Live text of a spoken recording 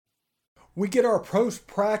We get our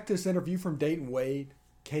post-practice interview from Dayton Wade,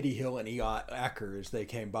 Katie Hill, and Eli Acker as they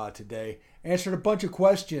came by today. Answered a bunch of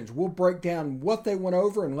questions. We'll break down what they went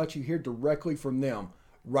over and let you hear directly from them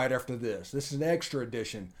right after this. This is an extra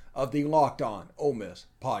edition of the Locked On Ole Miss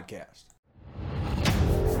podcast.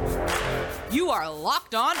 You are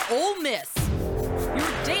Locked On Ole Miss,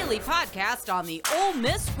 your daily podcast on the Ole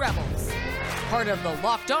Miss Rebels. Part of the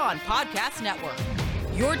Locked On Podcast Network,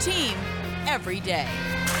 your team every day.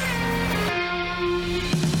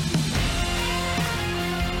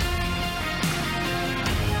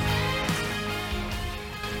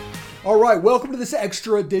 All right, welcome to this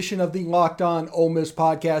extra edition of the Locked On Ole Miss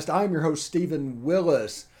podcast. I'm your host, Stephen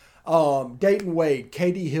Willis. Dayton Wade,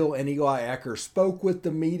 Katie Hill, and Eli Acker spoke with the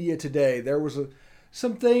media today. There was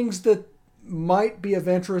some things that might be of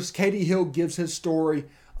interest. Katie Hill gives his story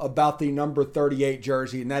about the number 38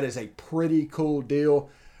 jersey, and that is a pretty cool deal.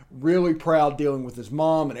 Really proud dealing with his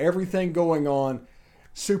mom and everything going on.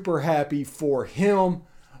 Super happy for him,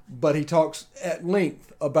 but he talks at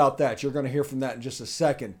length about that. You're going to hear from that in just a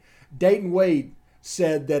second. Dayton Wade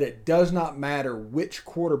said that it does not matter which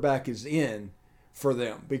quarterback is in for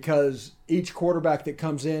them because each quarterback that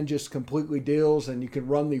comes in just completely deals and you can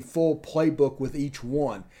run the full playbook with each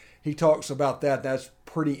one. He talks about that. That's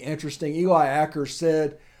pretty interesting. Eli Acker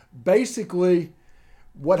said basically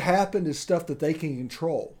what happened is stuff that they can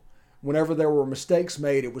control. Whenever there were mistakes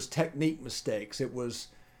made, it was technique mistakes. It was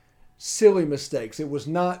silly mistakes. It was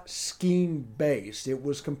not scheme-based. It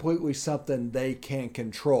was completely something they can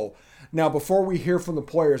control. Now, before we hear from the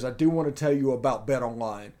players, I do want to tell you about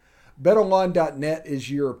BetOnline. BetOnline.net is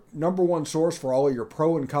your number one source for all of your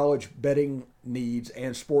pro and college betting needs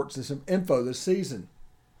and sports info this season.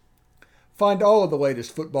 Find all of the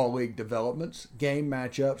latest Football League developments, game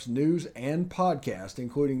matchups, news, and podcasts,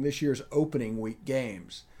 including this year's opening week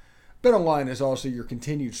games. BetOnline is also your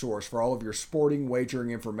continued source for all of your sporting wagering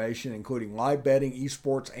information, including live betting,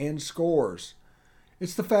 esports, and scores.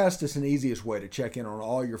 It's the fastest and easiest way to check in on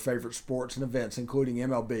all your favorite sports and events, including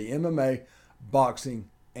MLB, MMA, boxing,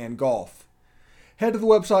 and golf. Head to the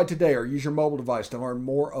website today or use your mobile device to learn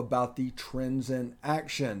more about the trends in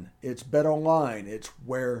action. It's BetOnline. It's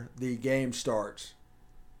where the game starts.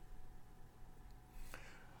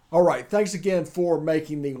 All right, thanks again for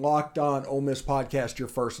making the Locked On Ole Miss podcast your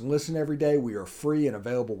first listen every day. We are free and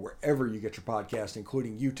available wherever you get your podcast,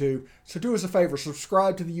 including YouTube. So do us a favor,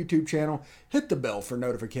 subscribe to the YouTube channel, hit the bell for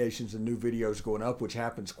notifications and new videos going up, which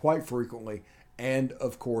happens quite frequently, and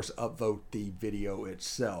of course, upvote the video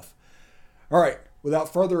itself. All right,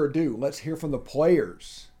 without further ado, let's hear from the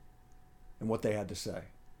players and what they had to say.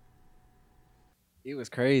 It was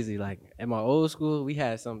crazy. Like at my old school, we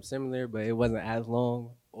had something similar, but it wasn't as long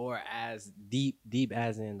or as deep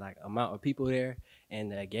as in like amount of people there and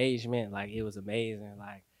the engagement. Like it was amazing.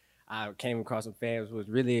 Like I came across some fans who was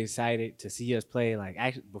really excited to see us play. Like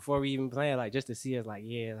actually before we even played, like just to see us, like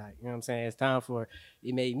yeah, like you know what I'm saying. It's time for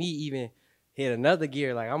it. Made me even hit another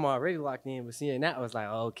gear. Like I'm already locked in, but seeing that was like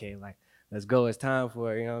oh, okay, like let's go. It's time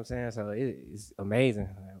for it. You know what I'm saying. So it's amazing.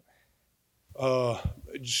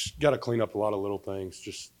 Just got to clean up a lot of little things,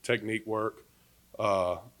 just technique work.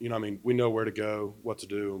 We know where to go, what to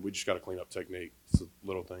do, and we just got to clean up technique. It's the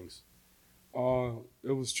little things.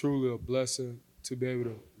 It was truly a blessing to be able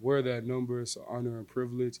to wear that number. It's an honor and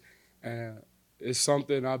privilege, and it's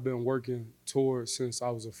something I've been working towards since I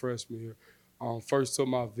was a freshman here. First took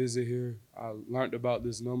my visit here, I learned about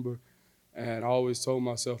this number, and I always told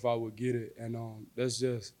myself I would get it, and that's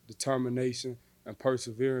just determination and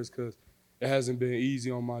perseverance because it hasn't been easy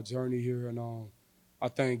on my journey here, and I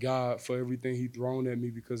thank God for everything He thrown at me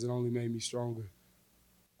because it only made me stronger.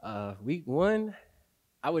 Week one,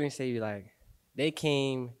 I wouldn't say like they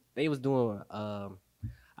was doing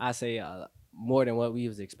I say more than what we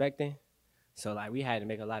was expecting. So like we had to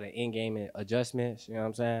make a lot of in-game adjustments, you know what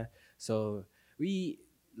I'm saying? So we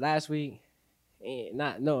last week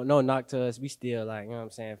no knock to us, we still like, you know what I'm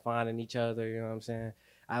saying, finding each other, you know what I'm saying?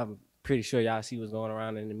 I'm pretty sure y'all see what's going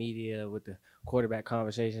around in the media with the quarterback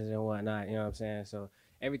conversations and whatnot, you know what I'm saying? So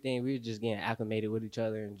everything, we were just getting acclimated with each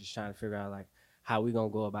other and just trying to figure out like how we gonna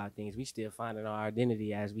go about things. We still finding our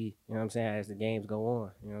identity as we, you know what I'm saying, as the games go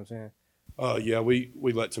on, you know what I'm saying? Yeah, we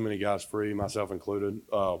let too many guys free, myself included,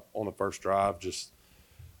 on the first drive, just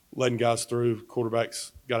letting guys through.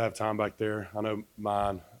 Quarterbacks got to have time back there. I know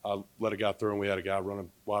mine, I let a guy through and we had a guy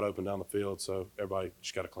running wide open down the field, so everybody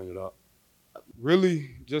just got to clean it up.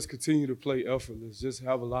 Really just continue to play effortless, just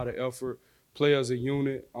have a lot of effort, play as a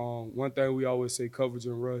unit. One thing we always say, coverage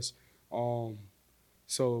and rush.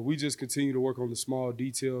 So we just continue to work on the small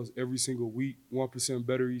details every single week, 1%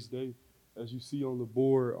 better each day. As you see on the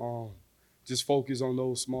board, just focus on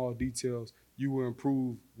those small details, you will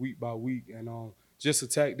improve week by week. And just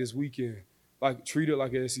attack this weekend. Like, treat it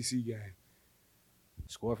like an SEC game.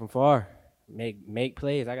 Score from far. Make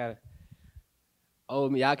plays. Y'all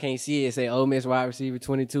can't see it. Say Ole Miss wide receiver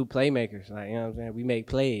 22 playmakers. Like, you know what I'm saying? We make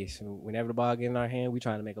plays. Whenever the ball get in our hand, we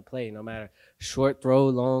trying to make a play. No matter short throw,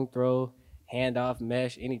 long throw, handoff,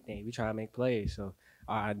 mesh, anything. We try to make plays. So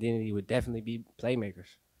our identity would definitely be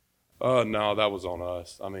playmakers. No, that was on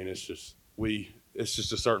us. I mean, it's just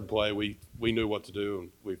a certain play. We knew what to do, and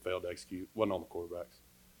we failed to execute. Wasn't on the quarterbacks.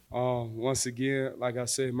 Once again, like I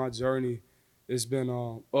said, my journey, it's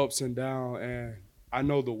been ups and downs, and I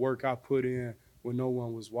know the work I put in when no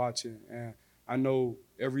one was watching. And I know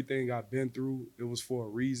everything I've been through, it was for a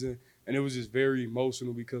reason. And it was just very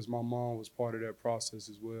emotional because my mom was part of that process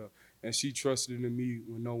as well. And she trusted in me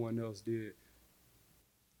when no one else did.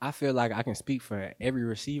 I feel like I can speak for every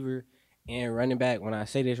receiver and running back when I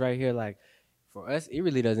say this right here. Like, for us, it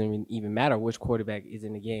really doesn't even matter which quarterback is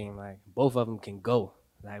in the game. Like, both of them can go.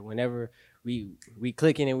 Like, whenever we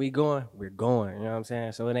clicking and we going, we're going. You know what I'm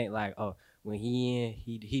saying? So it ain't like, oh, when he in,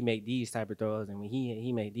 he make these type of throws, and when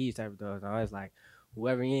he make these type of throws. No, it's like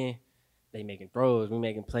whoever in, they making throws, we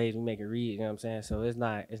making plays, we making reads. You know what I'm saying? So it's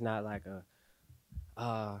not like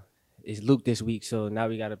it's Luke this week, so now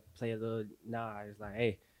we gotta play a little. Nah, it's like,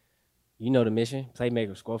 hey, you know the mission,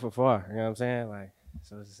 playmaker, score from far. You know what I'm saying? Like,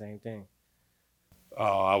 so it's the same thing.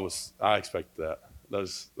 Oh, I expected that.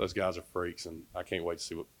 Those guys are freaks, and I can't wait to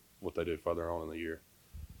see what they do further on in the year.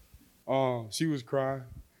 She was crying.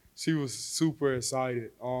 She was super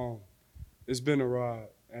excited. It's been a ride,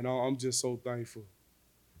 and I'm just so thankful.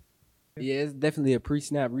 Yeah, it's definitely a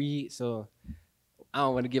pre-snap read, so I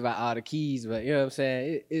don't want to give out all the keys, but you know what I'm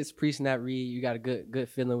saying? It's pre-snap read. You got a good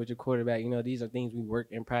feeling with your quarterback. You know, these are things we work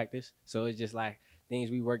in practice, so it's just like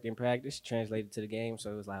things we worked in practice translated to the game,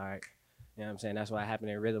 so it was like, all right, you know what I'm saying? That's why it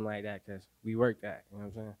happened in rhythm like that, because we worked that, you know what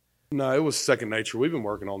I'm saying? No, it was second nature. We've been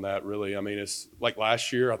working on that, really. I mean, it's like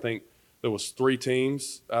last year, I think there was 3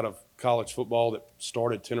 teams out of college football that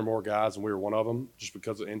started 10 or more guys, and we were one of them just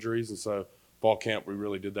because of injuries. And so fall camp, we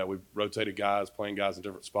really did that. We rotated guys, playing guys in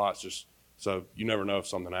different spots, just so you never know if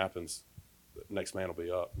something happens. The next man will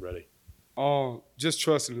be up, ready. Just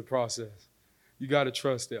trusting the process. You got to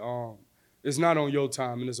trust it. It's not on your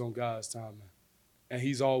time, and it's on God's time. And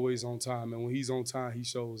he's always on time. And when he's on time, he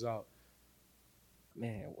shows out.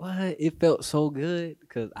 Man, what? It felt so good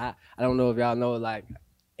because I don't know if y'all know, like,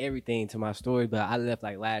 everything to my story, but I left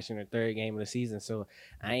like last year in the 3rd game of the season, so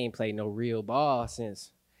I ain't played no real ball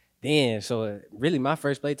since then. So really my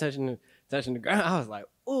first play touching the ground, I was like,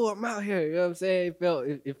 oh, I'm out here, you know what I'm saying?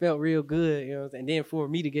 It felt real good, you know what I'm saying? And then for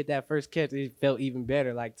me to get that first catch, it felt even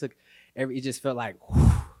better. Like it just felt like,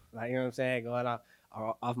 whew, like, you know what I'm saying, going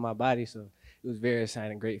off my body. So it was very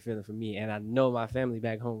exciting, great feeling for me. And I know my family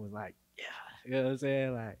back home was like, yeah, you know what I'm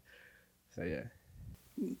saying? Like, so yeah.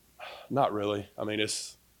 Not really. I mean,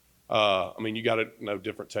 you got to know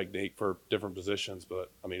different technique for different positions, but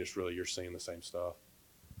I mean, it's really you're seeing the same stuff.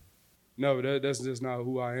 No, that's just not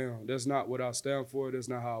who I am. That's not what I stand for. That's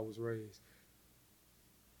not how I was raised.